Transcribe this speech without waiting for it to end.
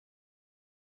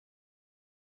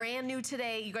Brand new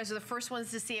today. You guys are the first ones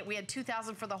to see it. We had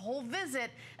 2,000 for the whole visit.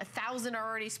 1,000 are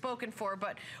already spoken for,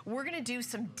 but we're gonna do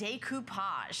some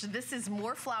decoupage. This is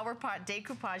more flower pot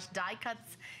decoupage die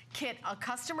cuts kit, a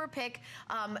customer pick,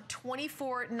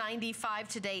 $24.95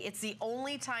 today. It's the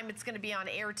only time it's gonna be on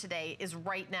air today is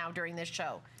right now during this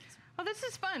show. Well, this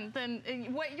is fun. Then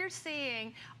what you're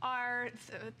seeing are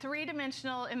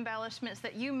three-dimensional embellishments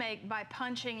that you make by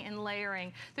punching and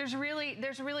layering. There's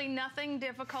really nothing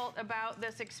difficult about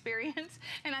this experience,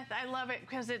 and I love it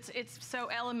because it's so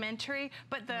elementary.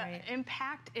 But the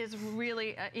impact is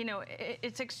really,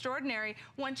 it's extraordinary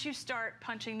once you start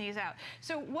punching these out.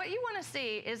 So what you want to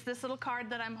see is this little card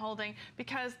that I'm holding,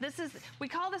 because we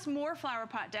call this more flower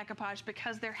pot decoupage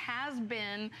because there has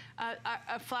been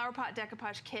a flower pot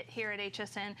decoupage kit here at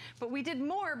HSN, but we did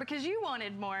more because you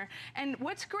wanted more. And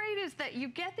what's great is that you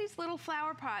get these little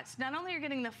flower pots. Not only are you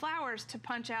getting the flowers to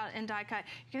punch out and die cut,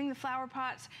 you're getting the flower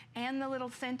pots and the little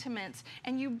sentiments,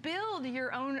 and you build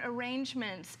your own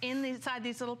arrangements inside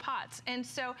these little pots. And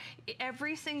so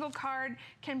every single card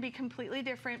can be completely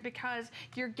different because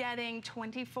you're getting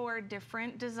 24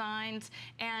 different designs,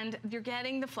 and you're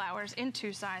getting the flowers in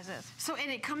 2 sizes. So, and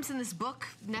it comes in this book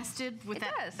nested with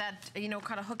that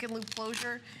kind of hook and loop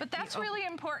closure. But that's really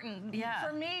important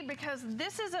for me, because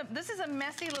this is a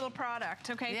messy little product,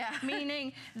 okay? Yeah.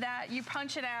 Meaning that you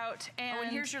punch it out, and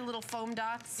here's your little foam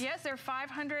dots. Yes, they're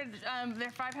 500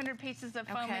 pieces of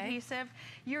foam adhesive.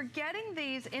 You're getting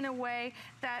these in a way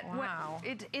that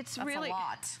it's that's really a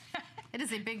lot. It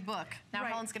is a big book. Now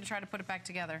Helen's going to try to put it back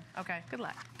together. Okay. Good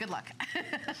luck. Good luck.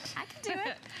 I can do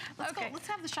it. Let's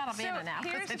have the shot of Anna now.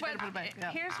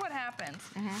 Here's what happens.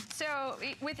 So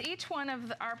with each one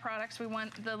of our products, we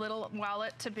want the little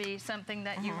wallet to be something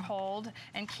that you hold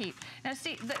and keep. Now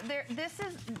see,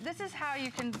 this is how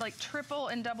you can like triple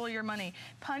and double your money.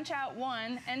 Punch out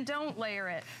one and don't layer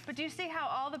it. But do you see how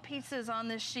all the pieces on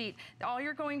this sheet, all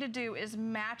you're going to do is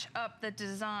match up the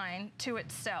design to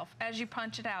itself as you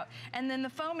punch it out. And then the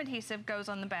foam adhesive goes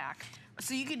on the back.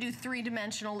 So you can do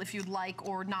 3-dimensional if you'd like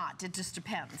or not. It just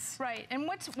depends. Right. And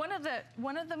what's one of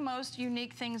the most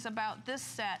unique things about this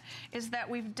set is that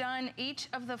we've done each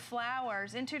of the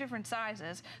flowers in 2 different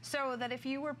sizes, so that if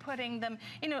you were putting them,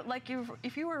 like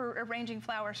if you were arranging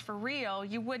flowers for real,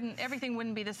 everything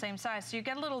wouldn't be the same size. So you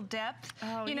get a little depth.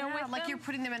 Oh, with like you're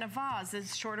putting them in a vase.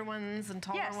 There's shorter ones and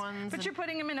taller ones. But you're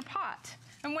putting them in a pot.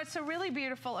 And what's so really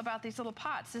beautiful about these little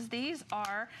pots is these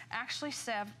are actually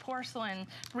Sèvres porcelain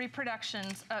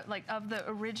reproductions of the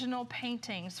original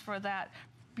paintings for that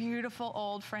beautiful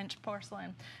old French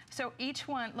porcelain. So each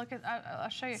one, look at, I'll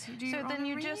show you. So then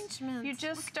you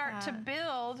just start to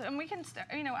build, and we can start,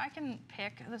 I can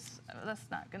pick this. That's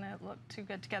not gonna look too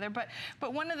good together, but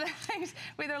one of the things,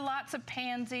 there are lots of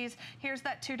pansies. Here's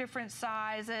that 2 different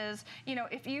sizes.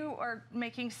 If you are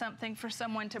making something for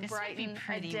someone to brighten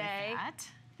a day.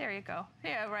 There you go.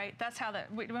 Yeah, right. That's how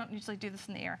we don't usually do this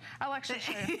in the air. I'll actually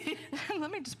show you.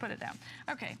 Let me just put it down.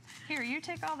 Okay, here, you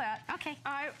take all that. Okay.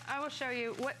 I will show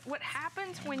you what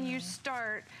happens when you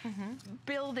start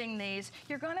building these.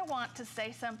 You're gonna want to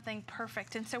say something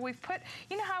perfect. And so we've put,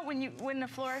 how when the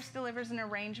florist delivers an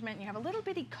arrangement, you have a little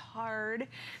bitty card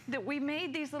that we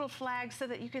made these little flags so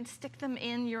that you can stick them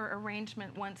in your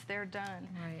arrangement once they're done.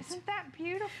 Right. Isn't that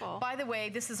beautiful? By the way,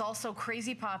 this is also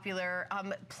crazy popular.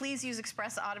 Please use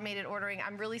Express Automated Ordering.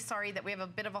 I'm really sorry that we have a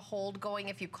bit of a hold going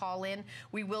if you call in.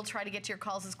 We will try to get to your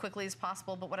calls as quickly as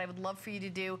possible, but what I would love for you to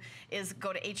do is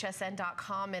go to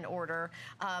hsn.com and order.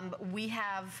 We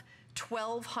have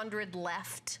 1,200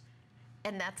 left,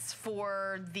 and that's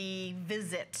for the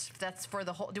visit. That's for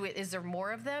the whole, is there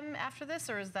more of them after this,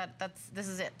 or is this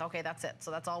is it? Okay, that's it.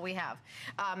 So that's all we have.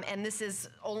 And this is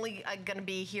only gonna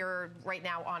be here right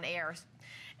now on air.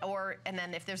 And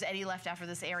then if there's any left after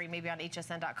this airing, maybe on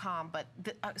hsn.com. But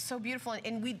so beautiful,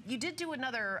 and you did do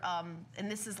another,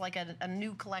 and this is like a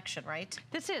new collection, right?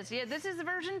 This is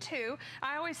version 2.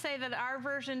 I always say that our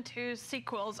version 2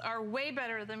 sequels are way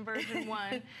better than version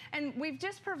 1, and we've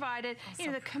just provided,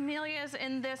 the camellias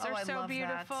in this are so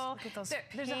beautiful. Look at those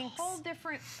There's a whole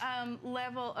different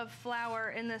level of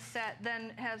flower in this set than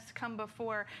has come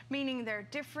before, meaning there are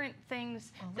different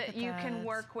things that you can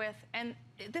work with, and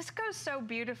this goes so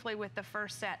beautifully with the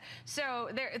first set. So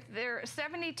there are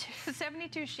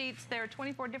 72 sheets. There are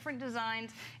 24 different designs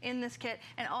in this kit,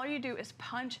 and all you do is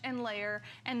punch and layer,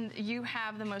 and you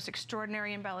have the most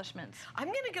extraordinary embellishments. I'm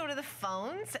gonna go to the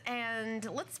phones, and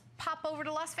let's pop over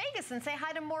to Las Vegas and say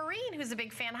hi to Maureen, who's a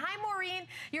big fan. Hi, Maureen.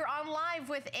 You're on live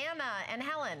with Anna and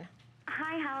Helen.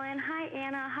 Hi, Helen. Hi,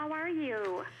 Anna. How are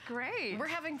you? Great. We're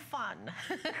having fun.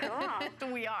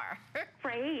 Cool. We are.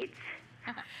 Great.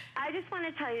 I just want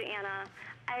to tell you, Anna,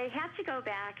 I have to go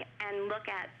back and look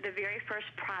at the very first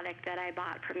product that I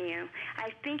bought from you.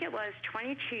 I think it was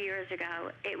 22 years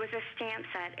ago. It was a stamp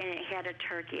set, and it had a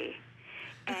turkey.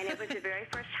 And it was the very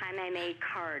first time I made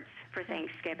cards for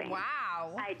Thanksgiving.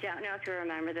 Wow. I don't know if you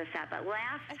remember this set, but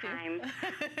last time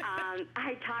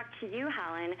I talked to you,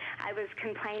 Helen, I was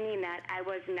complaining that I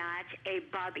was not a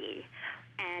bubby.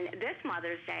 And this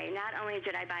Mother's Day, not only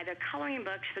did I buy the coloring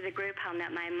books for the group home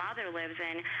that my mother lives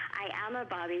in, I am a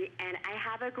bubby, and I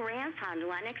have a grandson,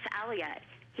 Lennox Elliott.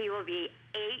 He will be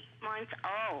 8 months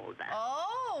old.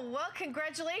 Oh, well,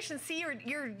 congratulations. See,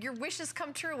 your wishes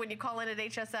come true when you call in at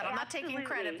HSN. I'm not taking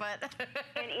credit, but...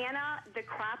 And Anna, the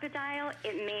crocodile,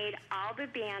 it made all the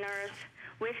banners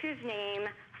with his name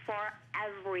for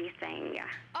everything.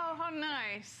 Oh, how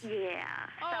nice. Yeah.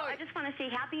 Oh. So I just want to say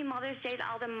happy Mother's Day to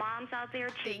all the moms out there,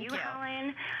 to you,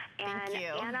 Helen. And Thank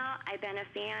you. Anna, I've been a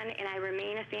fan, and I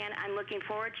remain a fan. I'm looking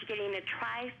forward to getting the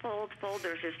tri-fold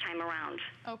folders this time around.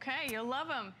 Okay, you'll love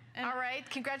them. All right,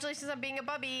 congratulations on being a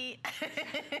bubby.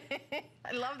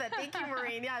 I love that. Thank you,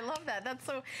 Maureen. Yeah, I love that. That's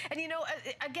so, and you know,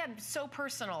 again, so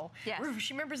personal. Yes.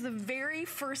 She remembers the very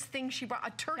first thing she brought,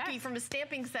 a turkey from a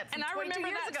stamping set from 22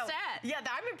 years ago. Set. Yeah,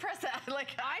 I'm impressed.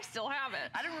 Like, I still have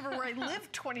it. I don't remember where I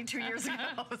lived 22 years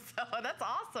ago, so that's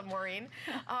awesome, Maureen.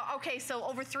 Okay, so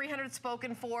over 300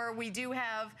 spoken for. We do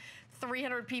have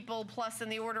 300 people plus in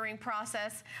the ordering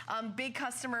process. Big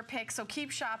customer pick, so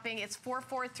keep shopping. It's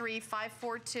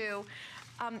 443-542.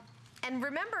 And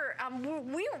remember,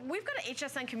 we've got an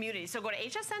HSN community, so go to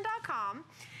hsn.com,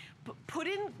 put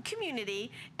in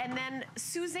community, and then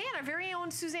Suzanne, our very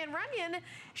own Suzanne Runyon,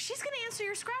 she's going to answer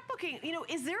your scrapbooking. You know,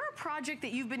 is there a project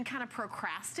that you've been kind of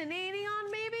procrastinating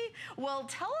on maybe? Well,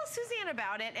 tell us, Suzanne,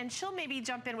 about it, and she'll maybe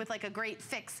jump in with like a great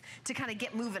fix to kind of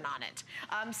get moving on it.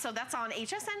 So that's on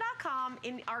hsn.com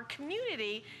in our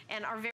community, and our very